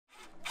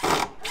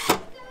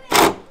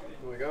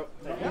we go.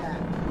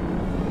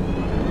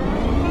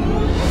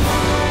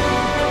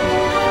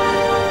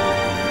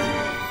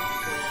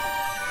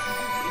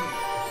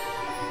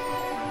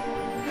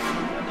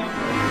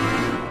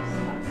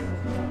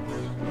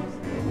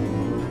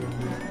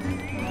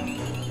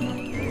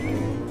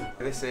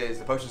 This is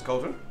the Potions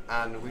Cauldron,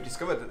 and we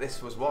discovered that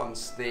this was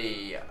once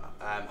the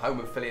home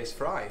of Phileas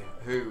Fry,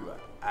 who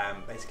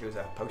basically was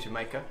a potion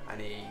maker,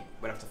 and he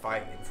went off to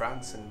fight in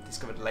France and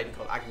discovered a lady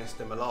called Agnes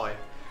de Molloy,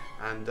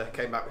 and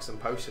came back with some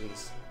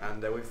potions,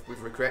 and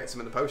we've recreated some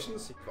of the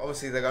potions.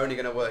 Obviously they're only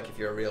going to work if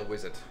you're a real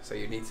wizard, so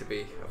you need to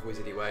be of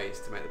wizardy ways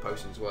to make the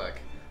potions work.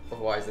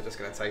 Otherwise they're just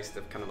going to taste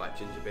of kind of like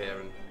ginger beer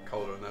and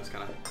cola and those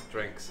kind of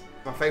drinks.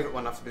 My favourite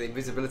one has to be the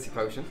invisibility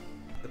potion.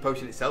 The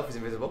potion itself is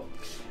invisible,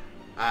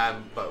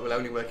 but it will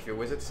only work if you're a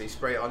wizard, so you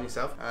spray it on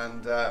yourself,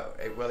 and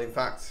it will in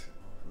fact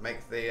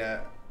make the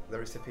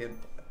recipient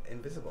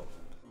invisible.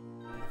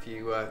 If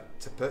you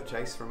to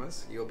purchase from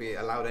us, you'll be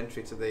allowed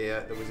entry to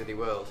the wizardy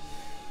world,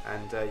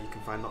 and you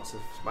can find lots of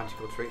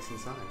magical treats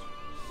inside.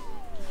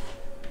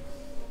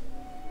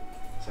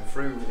 So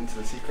through into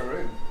the secret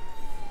room.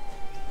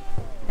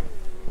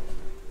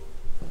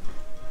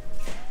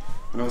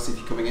 And obviously if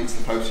you're coming into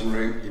the potion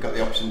room, you've got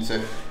the option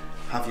to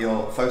have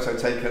your photo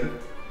taken.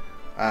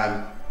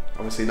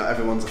 Obviously not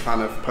everyone's a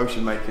fan of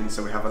potion making,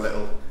 so we have a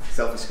little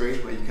selfie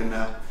screen where you can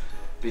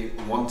be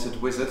a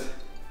wanted wizard,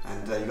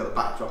 and you've got the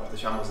backdrop of the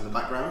shambles in the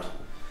background.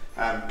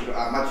 We've got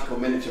our magical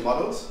miniature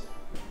models.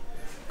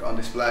 Got on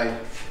display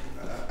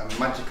a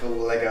magical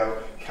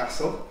Lego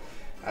castle,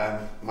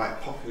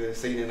 popularly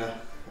seen in a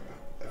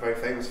very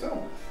famous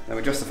film. Then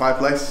we adjust the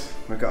fireplace,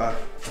 we've got a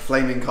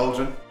flaming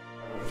cauldron.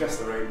 We've adjust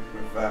the room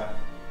with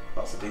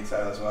lots of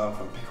detail as well,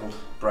 from pickled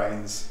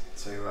brains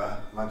to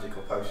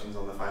magical potions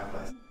on the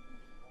fireplace.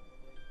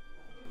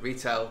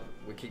 Retail,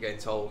 we keep getting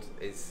told,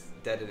 is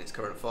dead in its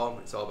current form.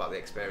 It's all about the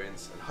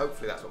experience, and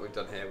hopefully that's what we've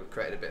done here. We've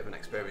created a bit of an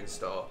experience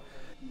store.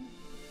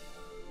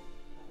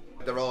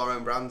 They're all our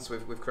own brands.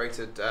 We've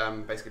created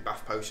basically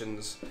bath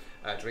potions,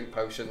 drink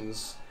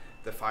potions,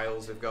 the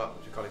files we've got,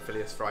 which we call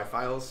Phileas Fry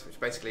files, which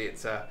basically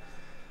it's a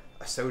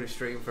soda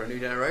stream for a new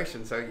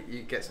generation. So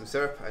you get some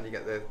syrup and you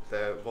get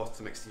the water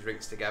to mix these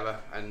drinks together,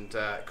 and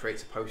it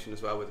creates a potion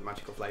as well with a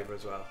magical flavour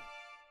as well.